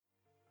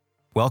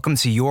Welcome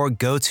to your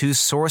go-to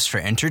source for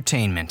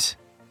entertainment.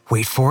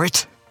 Wait for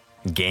it.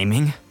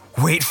 Gaming.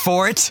 Wait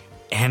for it.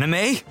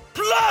 Anime.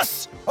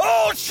 Plus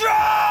Ultra!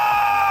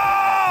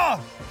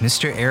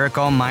 Mr. Eric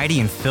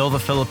Almighty and Phil the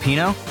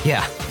Filipino?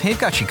 Yeah, they've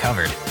got you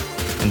covered.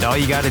 And all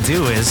you gotta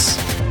do is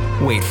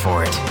wait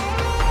for it.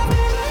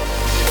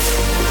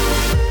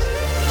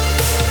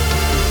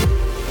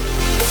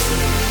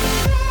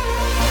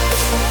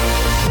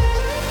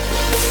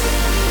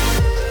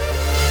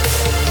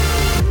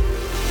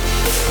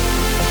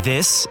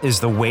 This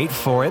is the Wait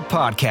For It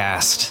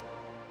podcast.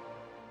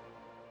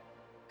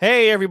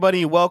 Hey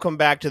everybody, welcome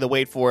back to the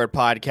Wait For It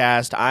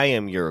podcast. I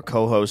am your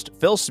co-host,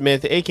 Phil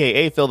Smith,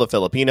 aka Phil the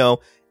Filipino,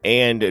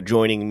 and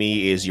joining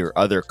me is your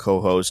other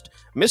co-host,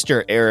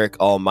 Mr. Eric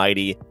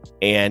Almighty.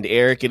 And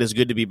Eric, it is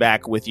good to be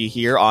back with you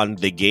here on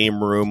the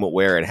Game Room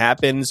Where It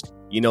Happens.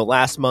 You know,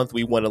 last month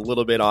we went a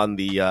little bit on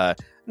the,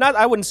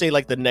 I wouldn't say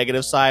like the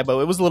negative side, but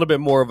it was a little bit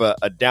more of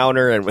a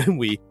downer, and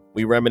we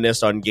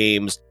reminisced on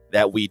games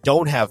that we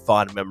don't have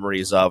fond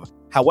memories of.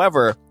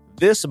 However,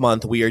 this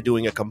month we are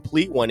doing a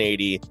complete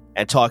 180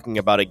 and talking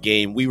about a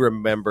game we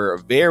remember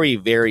very,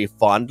 very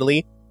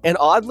fondly. And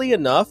oddly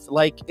enough,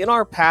 like in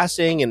our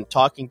passing and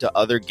talking to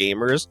other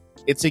gamers,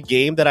 it's a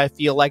game that I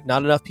feel like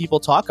not enough people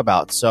talk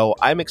about. So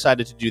I'm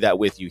excited to do that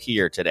with you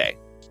here today.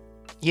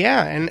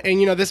 Yeah,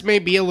 and you know, this may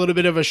be a little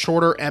bit of a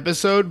shorter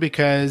episode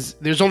because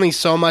there's only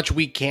so much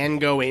we can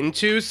go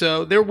into,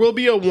 so there will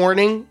be a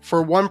warning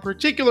for one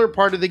particular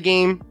part of the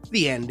game,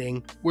 the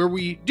ending, where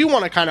we do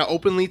want to kind of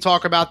openly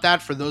talk about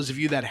that for those of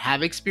you that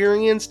have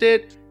experienced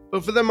it.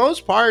 But for the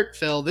most part,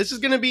 Phil, this is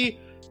going to be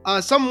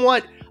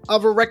somewhat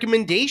of a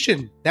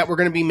recommendation that we're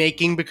going to be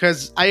making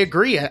because I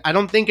agree, I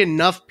don't think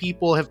enough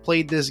people have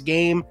played this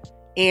game.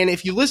 And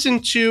if you listen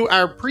to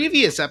our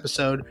previous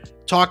episode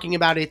talking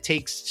about It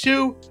Takes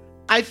Two,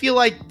 I feel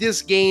like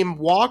this game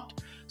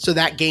walked so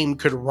that game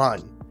could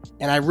run.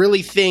 And I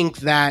really think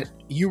that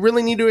you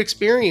really need to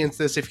experience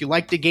this if you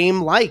like the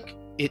game like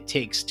It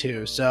Takes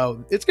Two.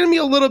 So it's going to be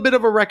a little bit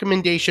of a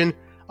recommendation,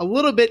 a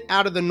little bit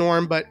out of the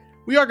norm, but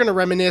we are going to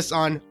reminisce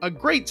on a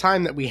great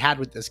time that we had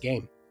with this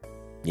game.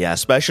 Yeah,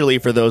 especially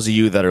for those of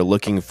you that are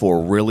looking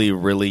for really,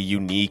 really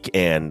unique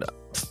and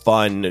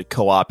fun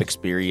co-op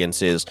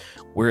experiences.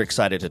 We're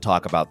excited to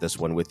talk about this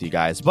one with you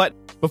guys. But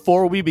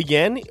before we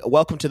begin,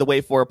 welcome to the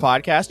Wait For It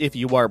podcast. If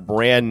you are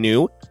brand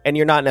new and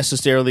you're not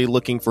necessarily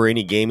looking for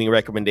any gaming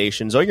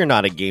recommendations or you're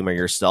not a gamer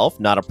yourself,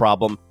 not a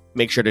problem.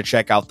 Make sure to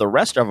check out the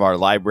rest of our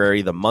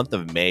library. The month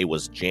of May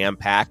was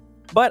jam-packed,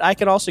 but I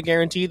can also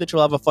guarantee that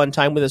you'll have a fun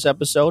time with this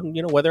episode,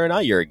 you know, whether or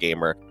not you're a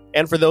gamer.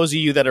 And for those of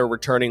you that are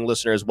returning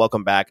listeners,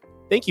 welcome back.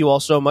 Thank you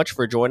all so much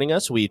for joining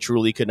us. We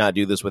truly could not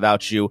do this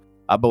without you.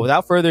 But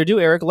without further ado,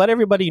 Eric, let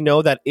everybody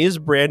know that is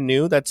brand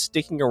new, that's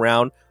sticking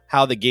around,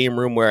 how the Game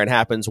Room Where It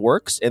Happens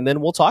works, and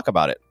then we'll talk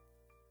about it.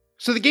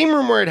 So the Game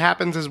Room Where It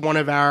Happens is one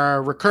of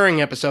our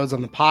recurring episodes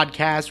on the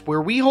podcast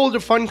where we hold a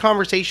fun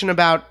conversation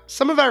about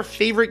some of our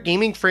favorite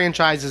gaming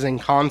franchises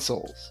and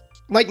consoles.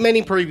 Like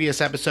many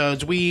previous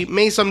episodes, we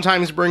may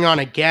sometimes bring on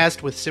a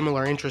guest with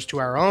similar interest to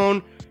our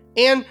own,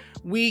 and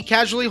we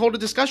casually hold a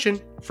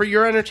discussion for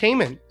your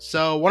entertainment.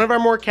 So one of our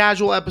more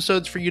casual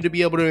episodes for you to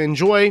be able to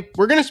enjoy.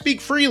 We're going to speak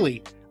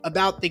freely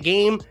about the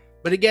game,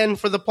 but again,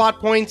 for the plot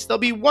points, there'll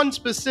be one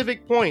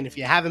specific point. If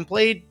you haven't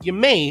played, you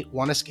may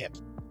want to skip.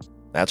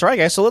 That's right,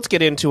 guys. So let's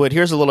get into it.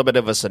 Here's a little bit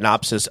of a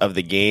synopsis of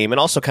the game and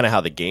also kind of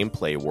how the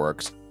gameplay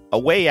works. A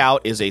Way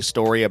Out is a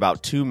story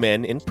about two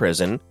men in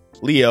prison,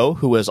 Leo,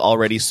 who has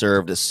already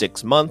served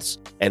 6 months,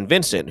 and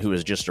Vincent, who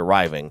is just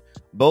arriving.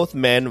 Both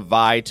men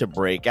vie to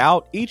break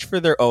out, each for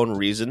their own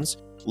reasons.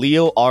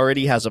 Leo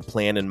already has a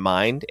plan in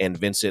mind, and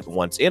Vincent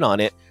wants in on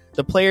it.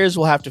 The players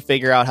will have to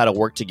figure out how to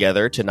work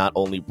together to not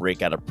only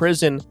break out of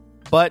prison,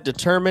 but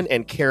determine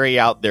and carry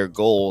out their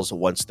goals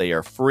once they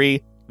are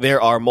free.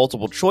 There are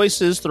multiple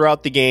choices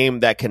throughout the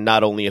game that can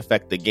not only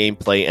affect the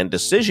gameplay and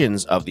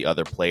decisions of the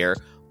other player,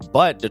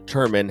 but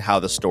determine how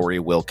the story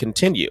will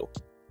continue.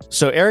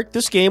 So, Eric,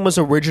 this game was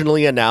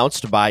originally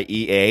announced by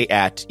EA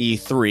at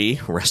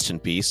E3, rest in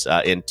peace,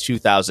 in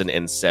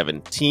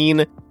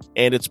 2017,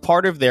 and it's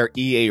part of their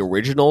EA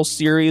Originals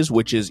series,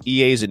 which is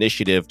EA's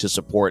initiative to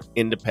support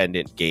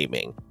independent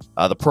gaming.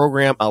 The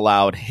program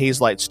allowed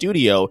Hazelight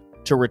Studio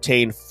to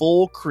retain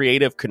full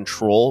creative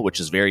control, which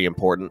is very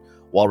important,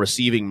 while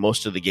receiving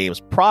most of the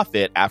game's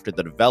profit after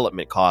the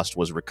development cost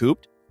was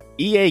recouped.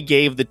 EA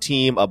gave the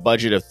team a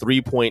budget of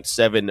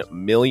 $3.7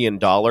 million,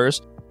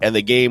 and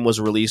the game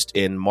was released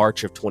in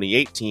March of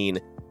 2018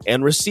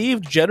 and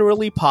received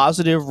generally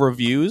positive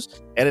reviews,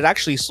 and it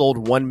actually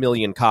sold 1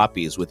 million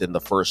copies within the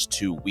first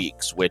 2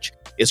 weeks, which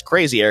is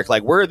crazy, Eric.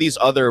 Like, where are these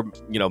other,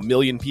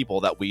 million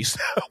people that we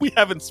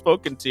haven't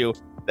spoken to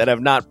that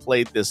have not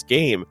played this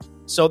game?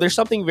 So there's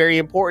something very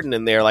important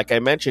in there, like I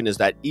mentioned, is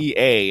that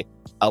EA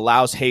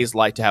allows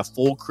Hazelight to have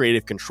full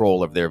creative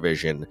control of their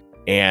vision,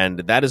 and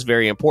that is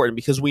very important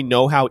because we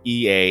know how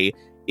EA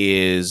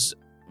is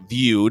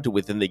viewed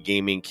within the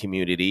gaming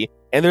community.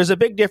 And there's a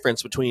big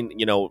difference between,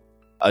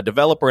 a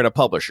developer and a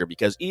publisher,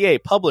 because EA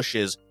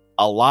publishes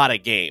a lot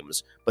of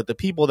games, but the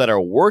people that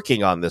are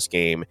working on this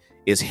game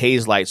is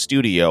Hazelight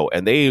Studio,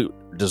 and they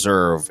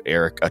deserve,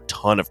 Eric, a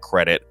ton of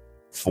credit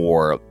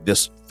for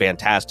this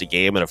fantastic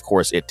game. And of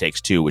course, It Takes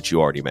Two, which you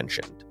already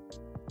mentioned.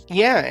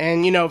 Yeah,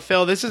 and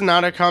Phil, this is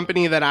not a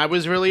company that I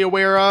was really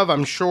aware of.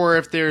 I'm sure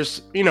if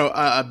there's,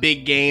 a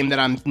big game that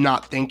I'm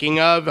not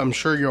thinking of, I'm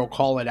sure you'll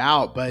call it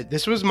out. But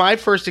this was my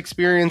first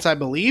experience, I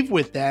believe,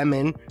 with them.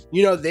 And,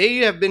 they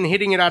have been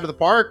hitting it out of the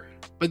park.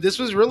 But this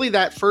was really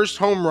that first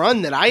home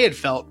run that I had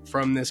felt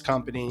from this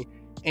company.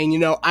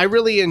 And, I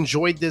really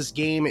enjoyed this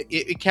game.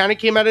 It kind of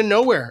came out of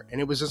nowhere, and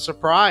it was a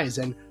surprise.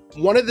 And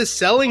one of the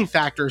selling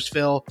factors,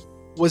 Phil,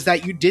 was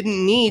that you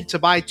didn't need to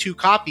buy 2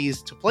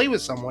 copies to play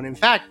with someone. In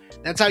fact,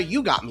 that's how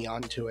you got me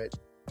onto it.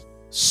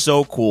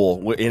 So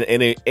cool. In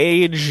an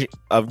age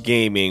of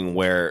gaming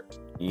where,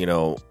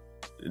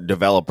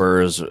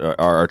 developers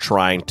are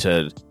trying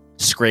to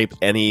scrape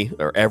any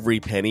or every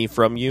penny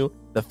from you,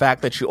 the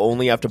fact that you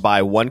only have to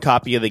buy 1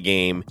 copy of the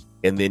game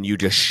and then you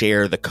just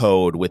share the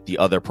code with the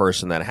other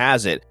person that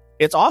has it,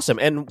 it's awesome.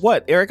 And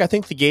what, Eric, I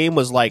think the game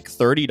was like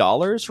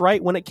 $30,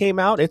 right, when it came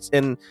out? It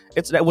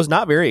was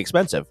not very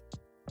expensive.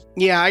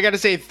 Yeah, I gotta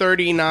say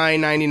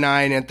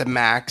 $39.99 at the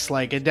max.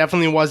 Like, it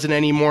definitely wasn't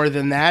any more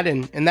than that,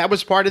 and that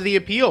was part of the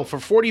appeal. For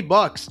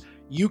 $40,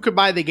 you could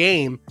buy the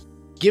game,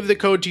 give the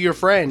code to your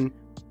friend,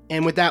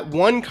 and with that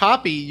 1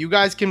 copy, you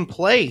guys can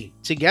play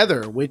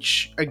together,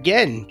 which,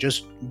 again,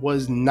 just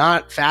was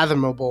not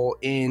fathomable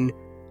in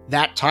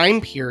that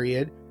time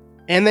period.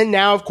 And then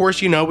now, of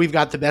course, we've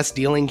got the best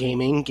deal in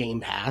gaming,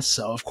 Game Pass,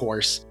 so of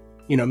course,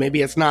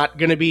 maybe it's not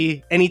gonna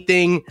be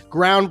anything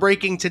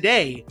groundbreaking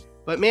today.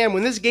 But man,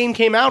 when this game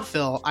came out,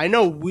 Phil, I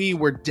know we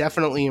were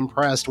definitely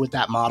impressed with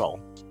that model.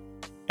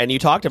 And you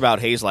talked about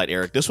Hazelight,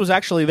 Eric. This was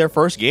actually their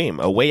first game.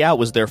 A Way Out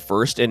was their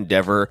first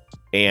endeavor,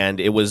 and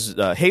it was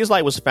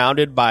Hazelight was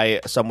founded by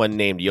someone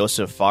named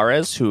Josef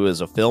Fares, who is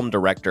a film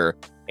director,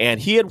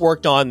 and he had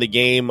worked on the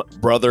game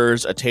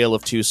Brothers: A Tale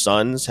of Two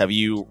Sons. Have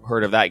you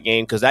heard of that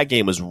game? Because that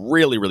game was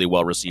really, really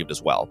well received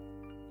as well.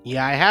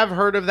 Yeah, I have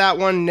heard of that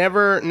one.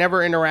 Never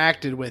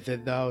interacted with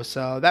it though,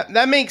 so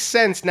that makes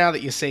sense now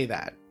that you say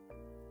that.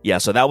 Yeah,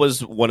 so that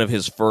was one of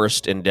his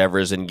first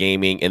endeavors in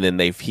gaming, and then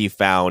he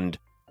found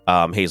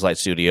Hazelight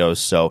Studios.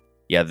 So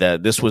yeah,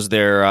 this was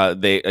their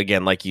they,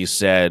 again, like you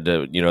said,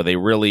 they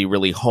really,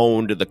 really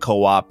honed the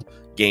co-op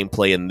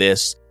gameplay in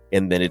this,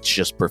 and then it's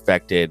just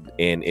perfected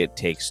in It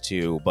Takes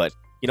Two. But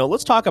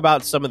let's talk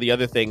about some of the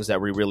other things that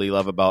we really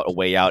love about A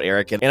Way Out,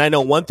 Eric. And I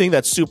know one thing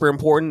that's super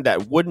important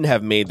that wouldn't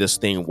have made this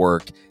thing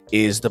work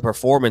is the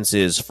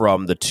performances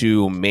from the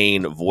 2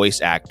 main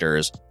voice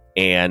actors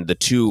and the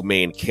 2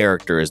 main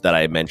characters that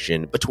I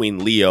mentioned,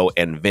 between Leo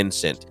and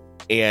Vincent.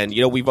 And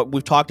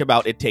we've talked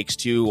about It Takes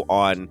Two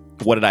on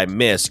What Did I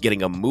Miss,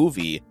 getting a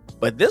movie,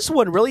 but this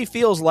one really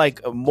feels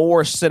like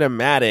more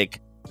cinematic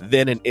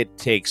than an It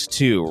Takes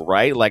Two,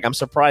 right? Like, I'm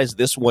surprised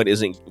this one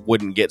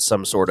wouldn't get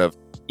some sort of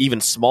even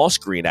small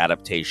screen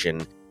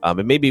adaptation.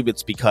 And maybe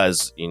it's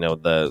because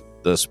the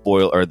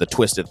spoil or the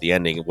twist at the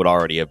ending would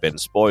already have been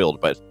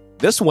spoiled, but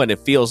this one, it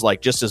feels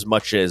like just as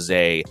much as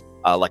a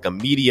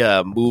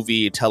media,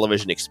 movie,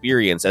 television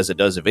experience as it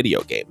does a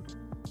video game.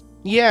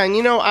 Yeah,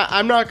 and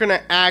I'm not going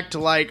to act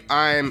like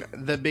I'm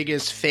the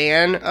biggest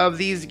fan of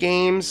these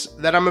games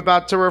that I'm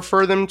about to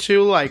refer them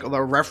to, like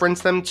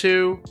reference them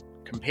to,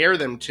 compare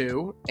them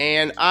to,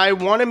 and I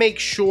want to make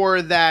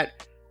sure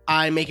that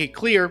I make it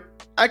clear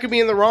I could be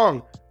in the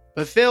wrong.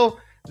 But Phil,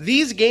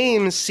 these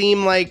games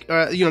seem like,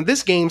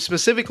 this game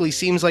specifically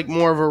seems like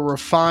more of a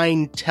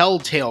refined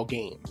Telltale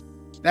game.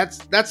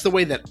 That's the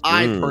way that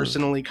I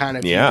personally kind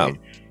of view it.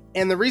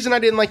 And the reason I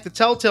didn't like the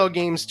Telltale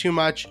games too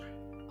much,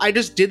 I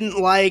just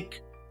didn't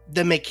like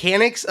the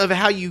mechanics of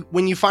how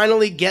when you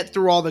finally get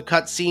through all the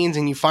cutscenes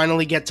and you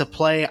finally get to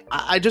play.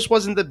 I just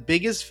wasn't the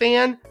biggest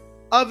fan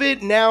of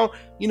it. Now,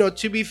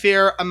 to be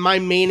fair, my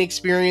main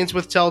experience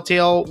with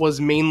Telltale was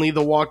mainly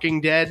The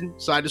Walking Dead,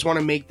 so I just want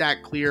to make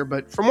that clear.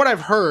 But from what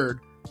I've heard,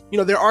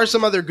 there are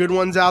some other good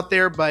ones out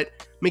there, but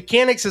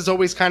mechanics has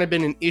always kind of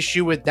been an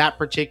issue with that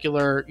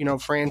particular,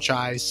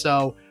 franchise.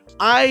 So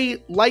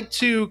I like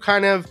to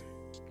kind of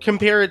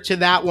compare it to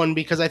that one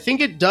because I think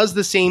it does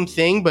the same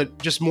thing, but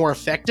just more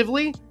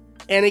effectively.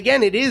 And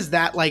again, it is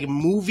that like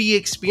movie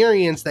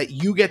experience that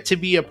you get to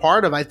be a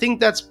part of. I think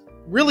that's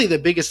really the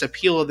biggest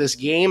appeal of this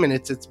game, and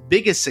it's its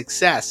biggest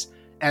success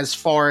as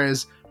far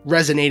as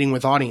resonating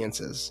with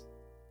audiences.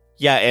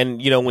 Yeah, and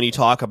when you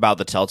talk about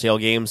the Telltale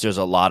games, there's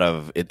a lot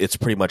of it's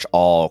pretty much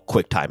all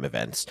quick time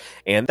events,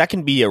 and that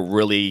can be a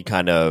really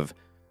kind of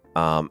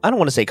I don't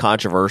want to say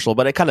controversial,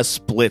 but it kind of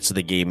splits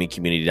the gaming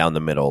community down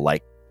the middle.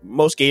 Like,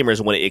 most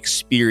gamers want to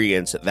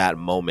experience that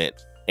moment,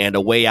 and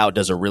A Way Out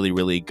does a really,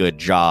 really good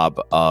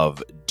job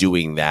of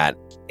doing that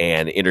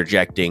and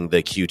interjecting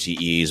the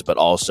QTEs, but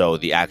also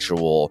the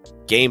actual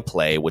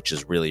gameplay, which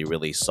is really,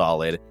 really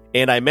solid.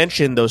 And I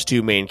mentioned those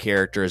 2 main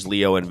characters,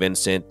 Leo and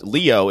Vincent.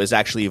 Leo is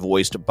actually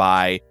voiced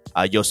by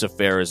Josef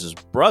Fares'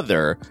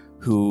 brother,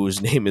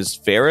 whose name is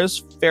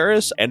Fares,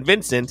 and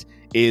Vincent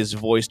is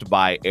voiced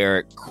by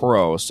Eric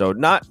Crow. So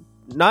not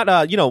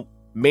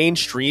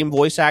mainstream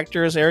voice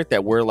actors, Eric,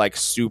 that we're like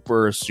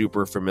super,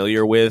 super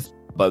familiar with.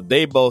 But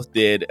they both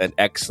did an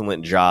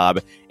excellent job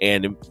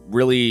and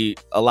really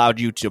allowed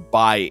you to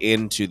buy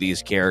into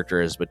these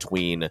characters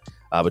between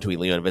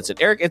Leo and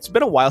Vincent. Eric, it's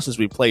been a while since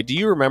we played. Do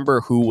you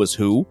remember who was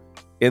who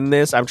in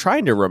this? I'm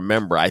trying to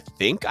remember. I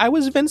think I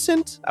was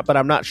Vincent, but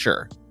I'm not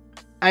sure.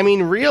 I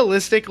mean,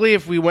 realistically,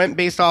 if we went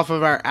based off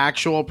of our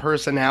actual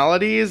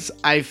personalities,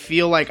 I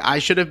feel like I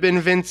should have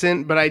been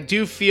Vincent, but I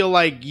do feel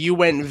like you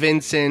went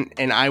Vincent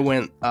and I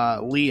went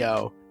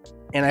Leo.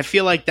 And I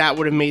feel like that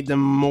would have made the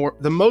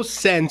most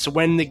sense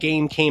when the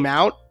game came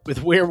out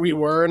with where we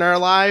were in our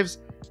lives.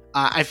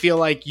 I feel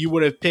like you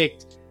would have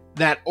picked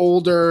that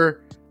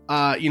older,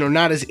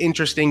 not as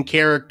interesting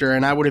character,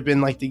 and I would have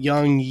been like the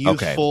young,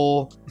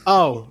 youthful.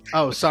 Okay.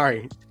 Oh,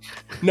 sorry.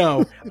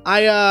 No,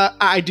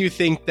 I do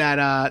think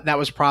that that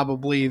was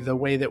probably the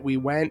way that we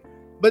went.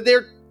 But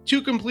they're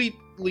two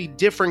completely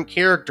different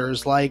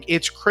characters. Like,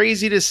 it's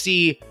crazy to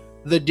see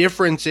the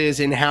differences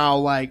in how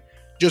like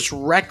just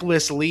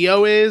reckless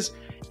Leo is,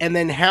 and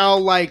then how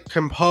like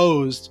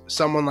composed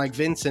someone like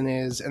Vincent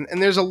is. And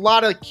there's a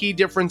lot of key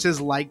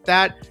differences like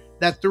that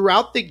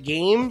throughout the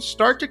game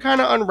start to kind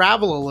of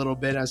unravel a little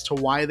bit as to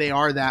why they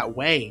are that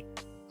way.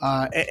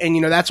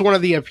 And that's one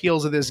of the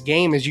appeals of this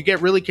game is you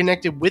get really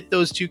connected with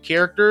those two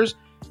characters,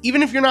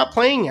 even if you're not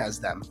playing as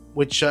them,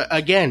 which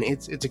again,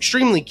 it's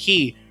extremely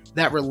key.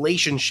 That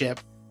relationship,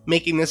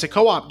 making this a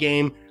co-op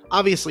game,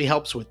 obviously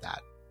helps with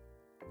that.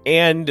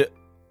 And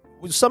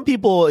some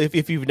people,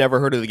 if you've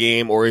never heard of the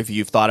game or if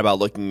you've thought about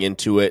looking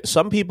into it,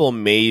 some people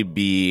may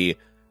be,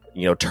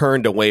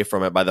 turned away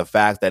from it by the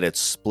fact that it's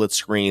split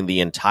screen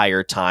the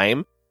entire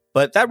time.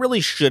 But that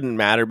really shouldn't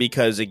matter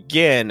because,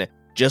 again,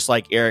 just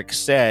like Eric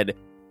said,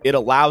 it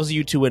allows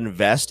you to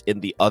invest in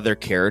the other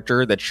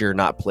character that you're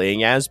not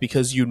playing as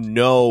because you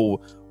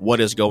know what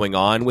is going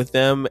on with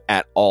them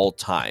at all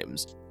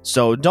times.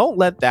 So don't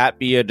let that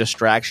be a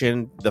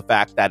distraction, the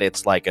fact that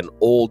it's like an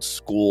old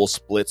school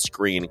split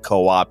screen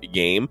co-op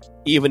game,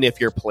 even if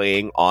you're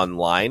playing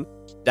online.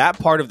 That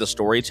part of the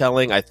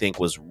storytelling, I think,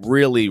 was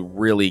really,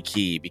 really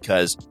key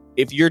because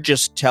if you're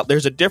just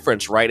there's a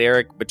difference, right,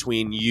 Eric,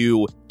 between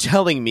you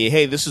telling me,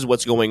 hey, this is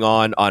what's going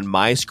on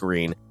my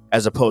screen,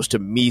 as opposed to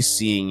me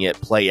seeing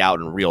it play out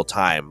in real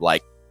time.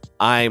 Like,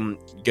 I'm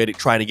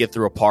trying to get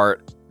through a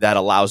part that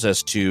allows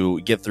us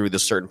to get through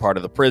this certain part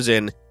of the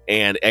prison,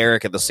 and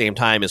Eric at the same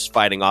time is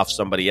fighting off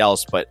somebody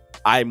else, but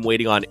I'm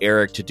waiting on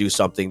Eric to do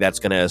something that's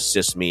going to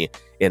assist me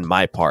in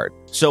my part.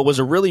 So it was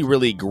a really,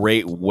 really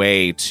great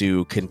way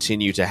to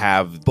continue to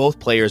have both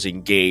players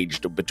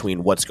engaged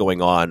between what's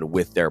going on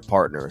with their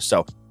partner.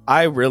 So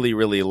I really,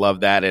 really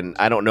love that, and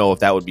I don't know if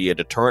that would be a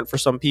deterrent for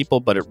some people,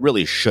 but it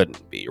really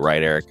shouldn't be,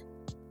 right, Eric?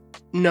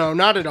 No,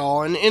 not at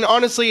all. And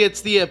honestly,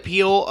 it's the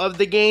appeal of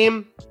the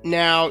game.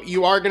 Now,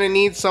 you are going to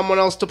need someone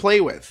else to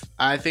play with.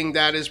 I think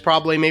that is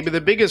probably maybe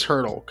the biggest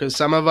hurdle because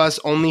some of us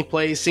only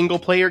play single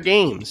player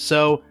games.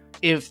 So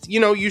if,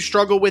 you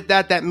struggle with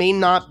that may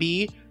not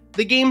be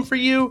the game for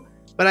you,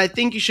 but I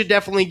think you should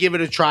definitely give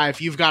it a try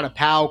if you've got a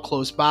pal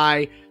close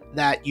by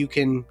that you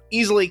can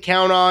easily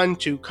count on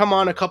to come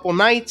on a couple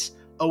nights,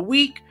 a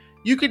week.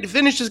 You could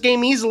finish this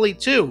game easily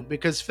too,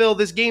 because Phil,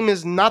 this game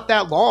is not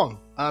that long.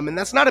 And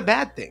that's not a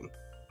bad thing.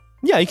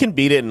 Yeah, you can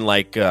beat it in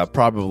like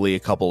probably a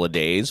couple of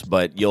days,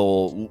 but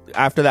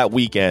after that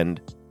weekend,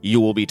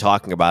 you will be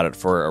talking about it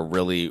for a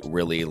really,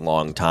 really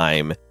long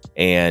time.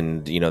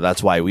 And,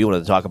 that's why we wanted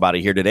to talk about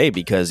it here today,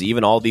 because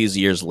even all these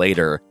years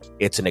later,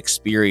 it's an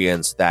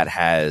experience that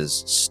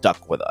has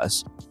stuck with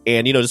us.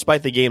 And,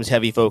 despite the game's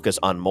heavy focus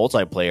on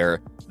multiplayer,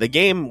 the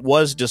game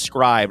was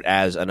described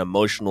as an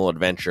emotional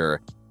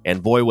adventure.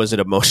 And boy, was it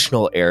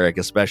emotional, Eric,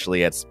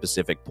 especially at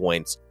specific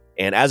points.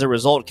 And as a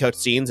result,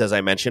 cutscenes, as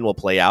I mentioned, will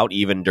play out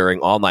even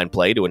during online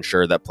play to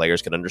ensure that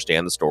players can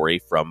understand the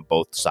story from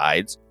both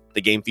sides.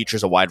 The game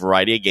features a wide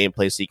variety of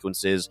gameplay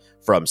sequences,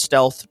 from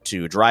stealth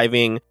to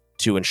driving,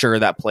 to ensure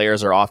that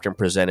players are often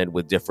presented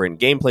with different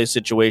gameplay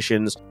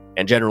situations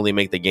and generally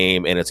make the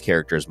game and its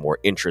characters more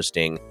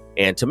interesting.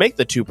 And to make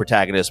the two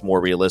protagonists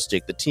more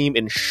realistic, the team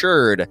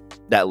ensured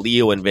that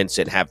Leo and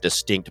Vincent have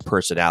distinct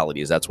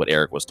personalities. That's what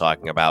Eric was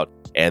talking about.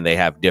 And they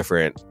have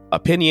different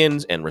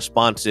opinions and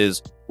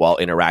responses while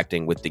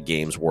interacting with the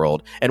game's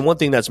world. And one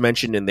thing that's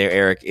mentioned in there,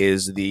 Eric,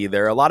 is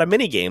there are a lot of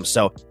mini games.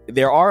 So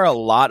there are a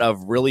lot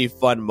of really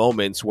fun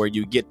moments where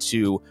you get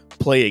to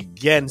play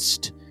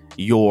against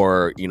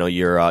your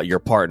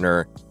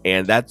partner,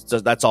 and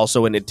that's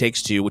also in It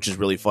Takes Two, which is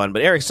really fun.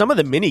 But Eric, some of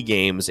the mini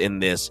games in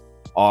this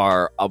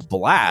are a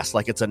blast.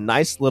 Like, it was a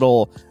nice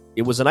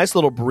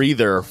little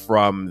breather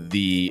from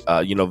the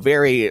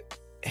very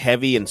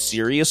heavy and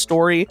serious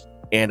story.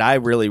 And I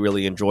really,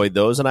 really enjoyed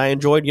those. And I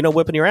enjoyed,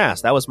 whipping your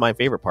ass. That was my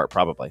favorite part,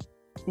 probably.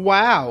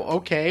 Wow.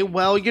 Okay.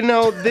 Well,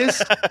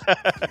 this,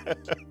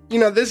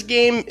 this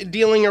game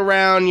dealing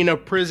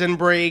around, prison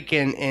break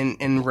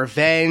and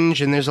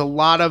revenge. And there's a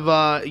lot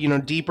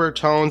of, deeper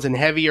tones and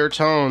heavier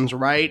tones,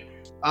 right?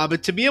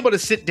 But to be able to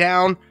sit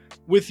down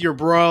with your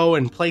bro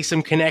and play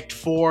some Connect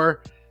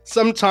 4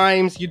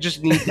 sometimes you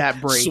just need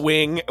that break.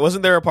 Swing.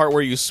 Wasn't there a part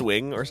where you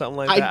swing or something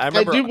like that?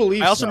 I do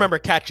believe I also so. remember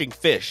catching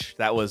fish.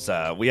 That was,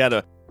 we had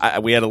a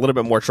little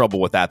bit more trouble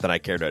with that than I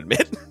care to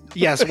admit.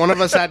 Yes, one of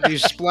us had to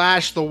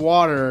splash the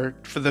water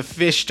for the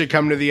fish to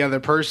come to the other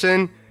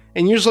person.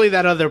 And usually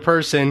that other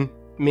person,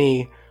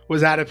 me,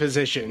 was out of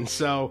position.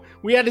 So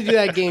we had to do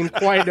that game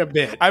quite a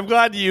bit. I'm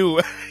glad you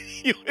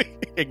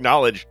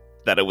acknowledged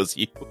that it was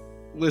you.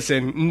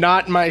 Listen,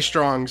 not my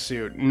strong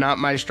suit. Not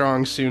my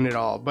strong suit at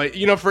all. But,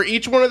 for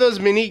each one of those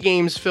mini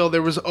games, Phil,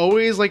 there was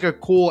always like a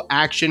cool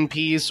action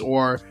piece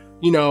or,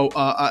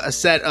 a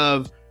set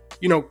of,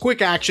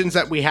 quick actions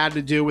that we had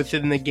to do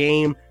within the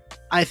game.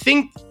 I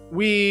think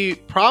we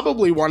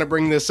probably want to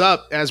bring this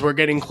up as we're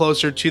getting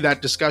closer to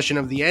that discussion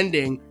of the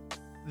ending.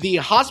 The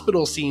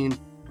hospital scene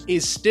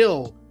is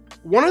still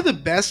one of the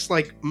best,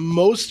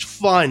 most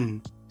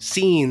fun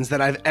scenes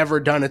that I've ever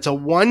done. It's a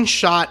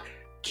one-shot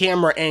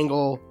camera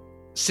angle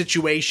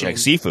situation. Like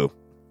Sifu.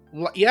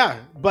 Yeah,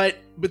 but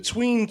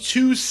between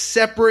two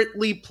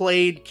separately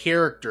played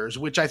characters,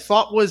 which I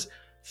thought was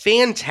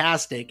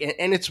fantastic.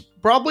 And it's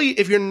probably,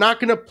 if you're not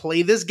going to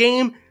play this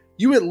game,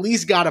 you at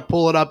least got to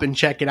pull it up and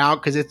check it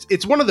out because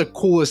it's one of the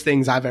coolest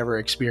things I've ever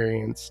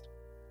experienced.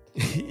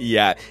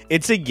 Yeah,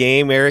 it's a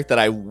game, Eric, that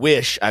I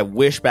wish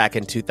back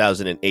in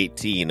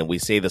 2018, and we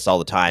say this all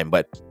the time,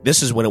 but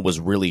this is when it was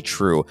really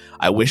true.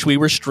 I wish we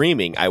were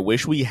streaming. I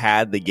wish we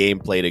had the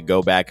gameplay to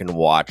go back and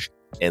watch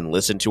and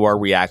listen to our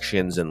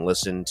reactions and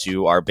listen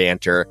to our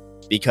banter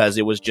because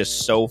it was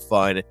just so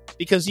fun.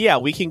 Because, yeah,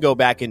 we can go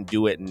back and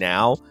do it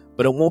now,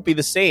 but it won't be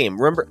the same.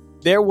 Remember,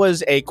 there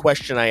was a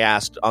question I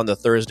asked on the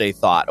Thursday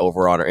Thought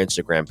over on our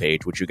Instagram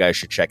page, which you guys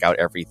should check out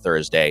every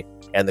Thursday.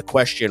 And the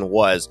question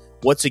was,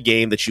 what's a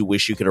game that you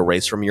wish you could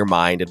erase from your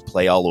mind and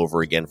play all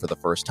over again for the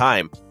first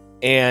time?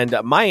 And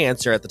my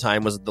answer at the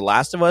time was The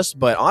Last of Us.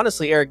 But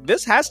honestly, Eric,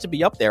 this has to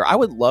be up there. I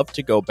would love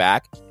to go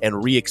back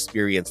and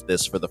re-experience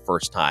this for the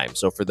first time.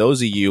 So for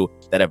those of you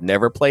that have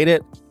never played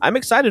it, I'm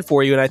excited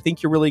for you. And I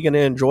think you're really going to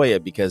enjoy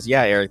it because,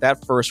 yeah, Eric,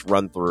 that first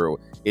run through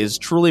is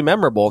truly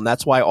memorable. And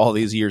that's why all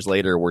these years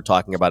later, we're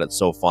talking about it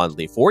so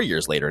fondly. 4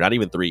 years later, not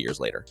even 3 years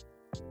later.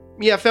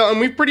 Yeah, Phil, and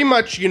we've pretty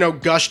much,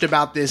 gushed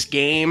about this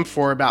game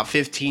for about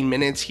 15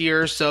 minutes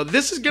here. So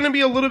this is going to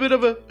be a little bit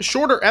of a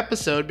shorter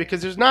episode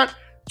because there's not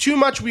too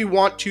much we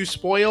want to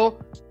spoil,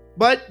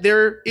 but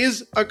there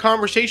is a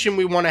conversation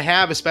we want to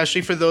have,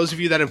 especially for those of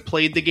you that have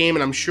played the game,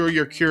 and I'm sure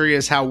you're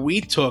curious how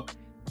we took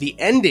the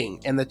ending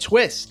and the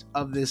twist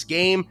of this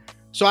game.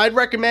 So I'd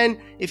recommend,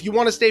 if you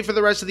want to stay for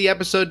the rest of the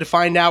episode to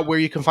find out where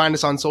you can find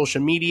us on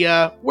social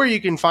media, where you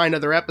can find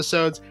other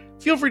episodes,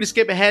 feel free to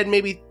skip ahead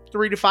maybe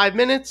 3 to 5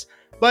 minutes.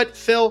 But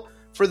Phil,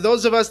 for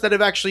those of us that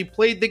have actually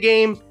played the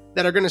game,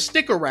 that are going to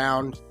stick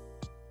around,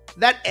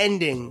 that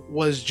ending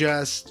was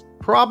just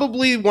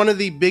probably one of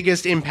the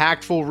biggest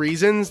impactful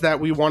reasons that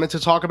we wanted to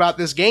talk about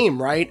this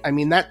game, right? I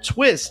mean, that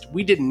twist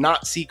we did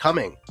not see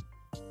coming.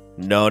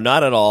 No,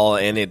 not at all.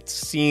 And it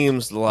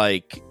seems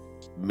like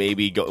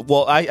maybe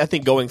I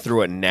think going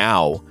through it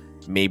now,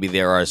 maybe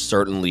there are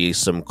certainly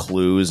some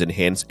clues and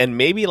hints. And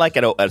maybe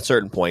at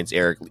certain points,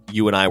 Eric,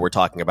 you and I were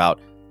talking about,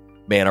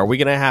 man, are we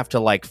going to have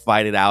to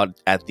fight it out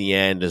at the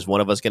end? Is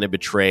one of us going to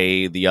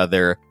betray the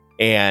other?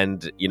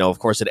 And, of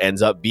course, it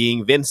ends up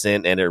being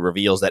Vincent, and it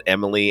reveals that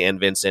Emily and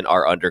Vincent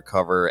are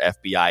undercover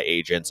FBI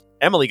agents.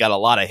 Emily got a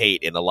lot of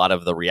hate in a lot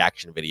of the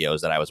reaction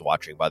videos that I was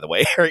watching, by the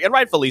way, and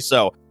rightfully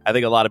so. I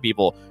think a lot of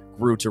people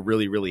grew to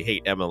really, really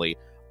hate Emily.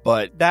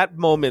 But that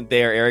moment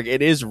there, Eric,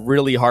 it is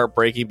really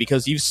heartbreaking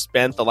because you've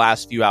spent the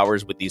last few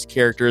hours with these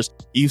characters.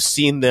 You've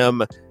seen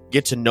them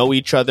get to know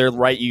each other,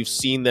 right? You've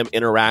seen them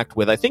interact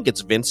with, I think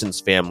it's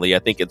Vincent's family. I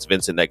think it's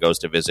Vincent that goes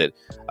to visit.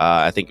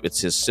 I think it's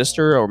his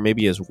sister or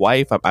maybe his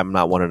wife. I'm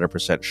not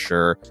 100%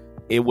 sure.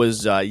 It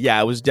was,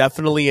 it was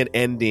definitely an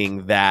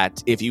ending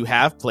that if you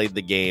have played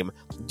the game,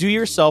 do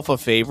yourself a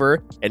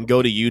favor and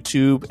go to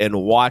YouTube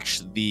and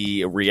watch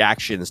the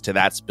reactions to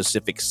that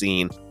specific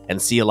scene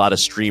and see a lot of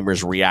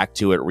streamers react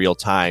to it real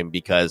time.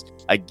 Because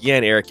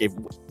again, Eric, if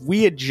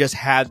we had just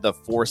had the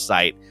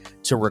foresight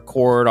to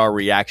record our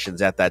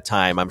reactions at that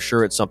time, I'm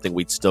sure it's something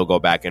we'd still go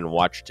back and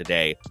watch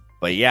today.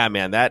 But yeah,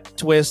 man, that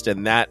twist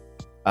and that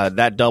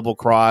double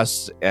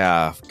cross,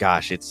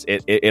 gosh,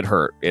 it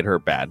hurt. It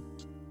hurt bad.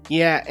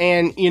 Yeah,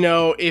 and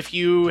if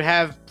you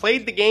have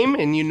played the game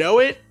and you know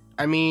it,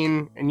 I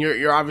mean, and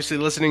you're obviously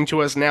listening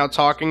to us now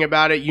talking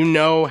about it, you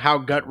know how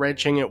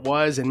gut-wrenching it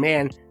was, and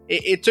man,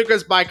 it took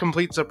us by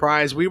complete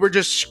surprise. We were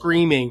just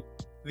screaming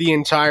the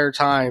entire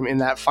time in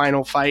that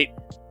final fight,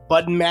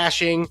 button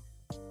mashing.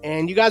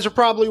 And you guys are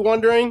probably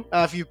wondering,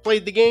 if you've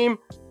played the game,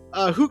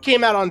 who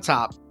came out on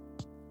top?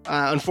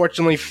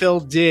 Unfortunately, Phil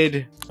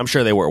did. I'm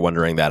sure they weren't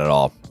wondering that at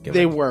all.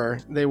 They were.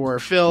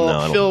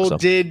 Phil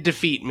did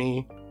defeat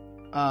me.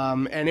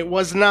 And it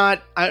was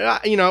not,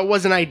 it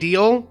wasn't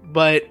ideal,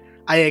 but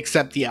I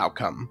accept the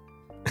outcome.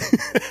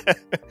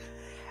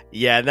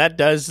 Yeah, that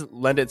does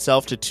lend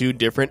itself to 2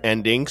 different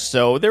endings.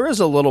 So there is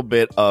a little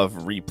bit of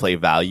replay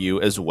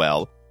value as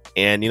well.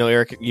 And,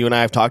 Eric, you and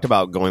I have talked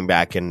about going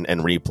back and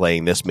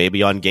replaying this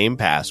maybe on Game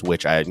Pass,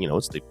 which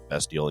it's the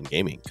best deal in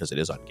gaming because it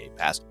is on Game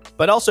Pass.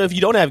 But also, if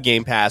you don't have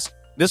Game Pass,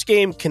 this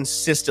game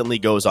consistently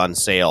goes on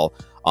sale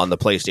on the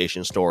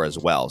PlayStation Store as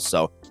well.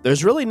 So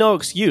there's really no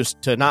excuse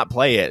to not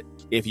play it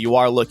if you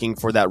are looking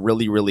for that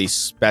really, really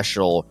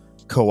special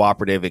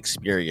cooperative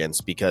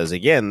experience. Because,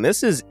 again,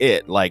 this is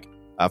it. Like,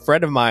 a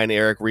friend of mine,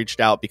 Eric, reached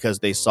out because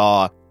they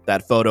saw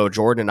that photo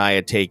Jordan and I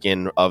had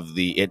taken of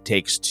the It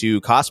Takes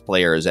Two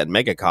cosplayers at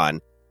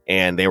MegaCon,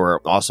 and they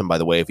were awesome, by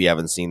the way, if you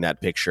haven't seen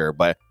that picture.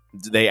 But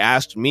they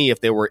asked me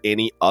if there were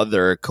any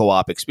other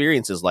co-op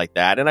experiences like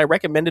that, and I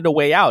recommended A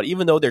Way Out,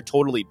 even though they're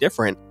totally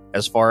different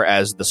as far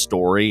as the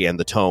story and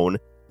the tone.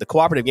 The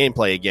cooperative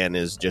gameplay, again,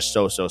 is just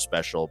so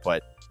special.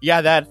 But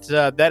yeah,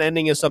 that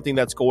ending is something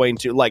that's going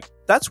to,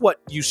 that's what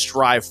you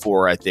strive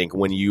for, I think,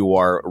 when you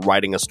are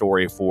writing a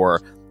story for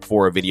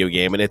a video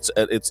game. And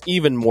it's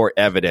even more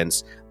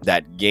evidence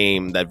that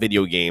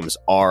video games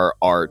are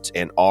art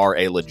and are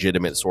a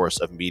legitimate source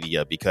of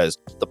media, because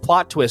the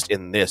plot twist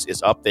in this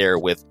is up there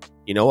with,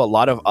 a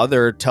lot of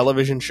other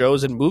television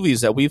shows and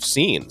movies that we've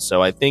seen.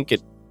 So I think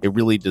it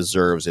really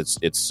deserves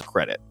its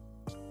credit.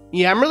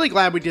 Yeah, I'm really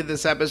glad we did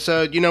this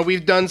episode.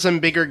 We've done some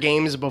bigger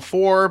games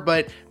before,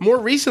 but more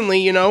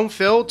recently,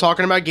 Phil,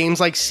 talking about games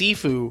like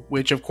Sifu,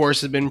 which of course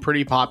has been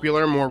pretty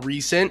popular, more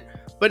recent,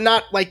 but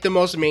not like the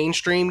most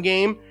mainstream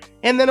game.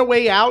 And then A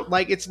Way Out,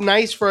 it's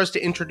nice for us to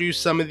introduce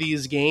some of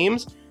these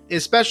games,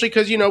 especially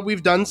because,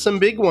 we've done some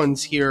big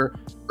ones here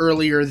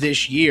earlier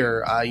this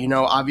year.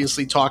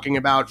 Obviously talking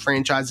about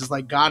franchises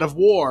like God of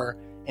War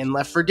and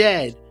Left 4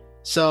 Dead.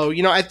 So,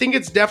 I think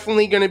it's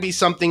definitely going to be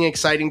something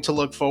exciting to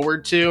look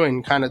forward to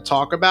and kind of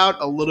talk about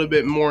a little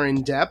bit more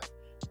in depth.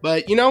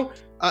 But,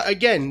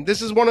 again,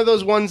 this is one of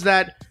those ones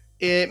that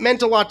it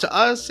meant a lot to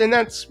us. And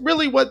that's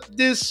really what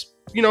this,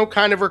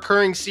 kind of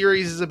recurring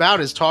series is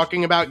about, is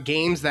talking about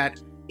games that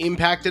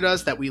impacted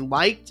us, that we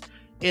liked.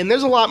 And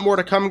there's a lot more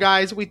to come,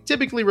 guys. We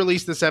typically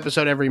release this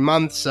episode every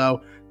month,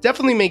 so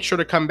definitely make sure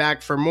to come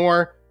back for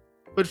more.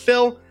 But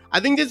Phil, I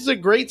think this is a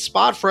great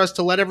spot for us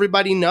to let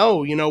everybody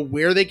know,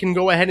 where they can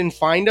go ahead and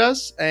find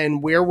us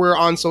and where we're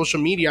on social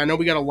media. I know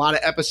we got a lot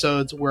of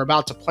episodes we're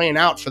about to plan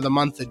out for the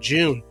month of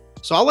June.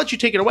 So I'll let you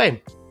take it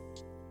away.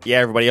 Yeah,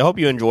 everybody, I hope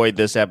you enjoyed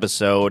this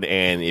episode.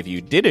 And if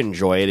you did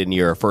enjoy it and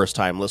you're a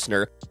first-time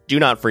listener, do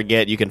not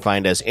forget you can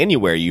find us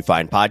anywhere you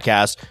find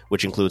podcasts,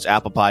 which includes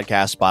Apple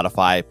Podcasts,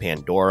 Spotify,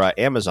 Pandora,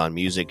 Amazon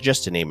Music,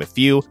 just to name a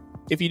few.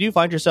 If you do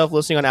find yourself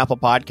listening on Apple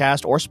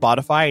Podcasts or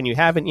Spotify and you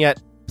haven't yet,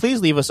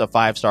 please leave us a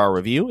 5-star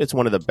review. It's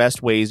one of the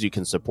best ways you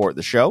can support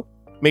the show.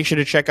 Make sure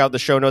to check out the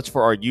show notes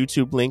for our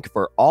YouTube link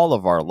for all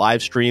of our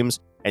live streams.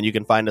 And you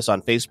can find us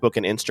on Facebook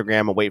and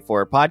Instagram at Wait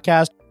For It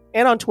Podcast,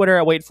 and on Twitter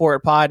at Wait For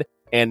It Pod.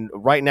 And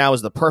right now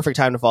is the perfect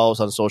time to follow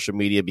us on social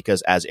media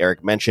because, as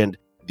Eric mentioned,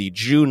 the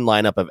June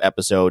lineup of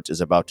episodes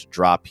is about to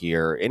drop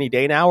here any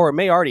day now, or it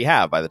may already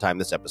have by the time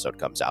this episode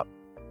comes out.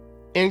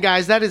 And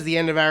guys, that is the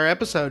end of our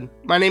episode.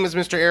 My name is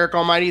Mr. Eric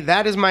Almighty.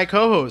 That is my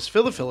co-host,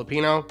 Phil the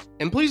Filipino.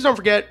 And please don't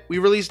forget, we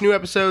release new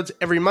episodes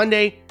every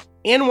Monday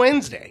and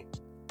Wednesday.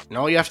 And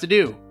all you have to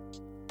do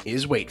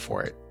is wait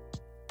for it.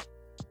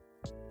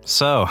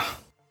 So,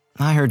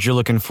 I heard you're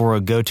looking for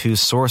a go-to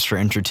source for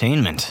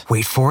entertainment.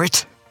 Wait for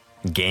it.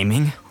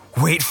 Gaming.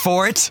 Wait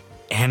for it.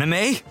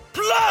 Anime.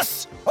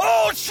 Plus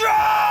Ultra!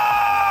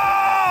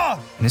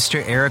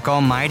 Mr. Eric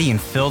Almighty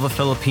and Phil the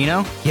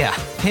Filipino? Yeah,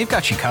 they've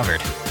got you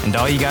covered. And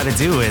all you gotta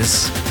do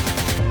is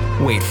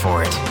wait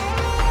for it.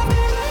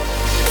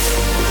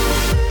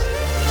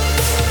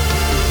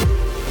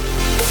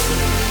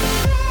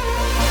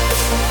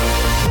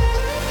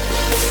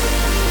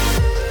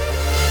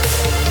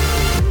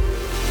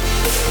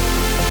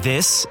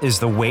 This is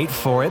the Wait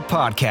For It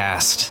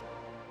podcast.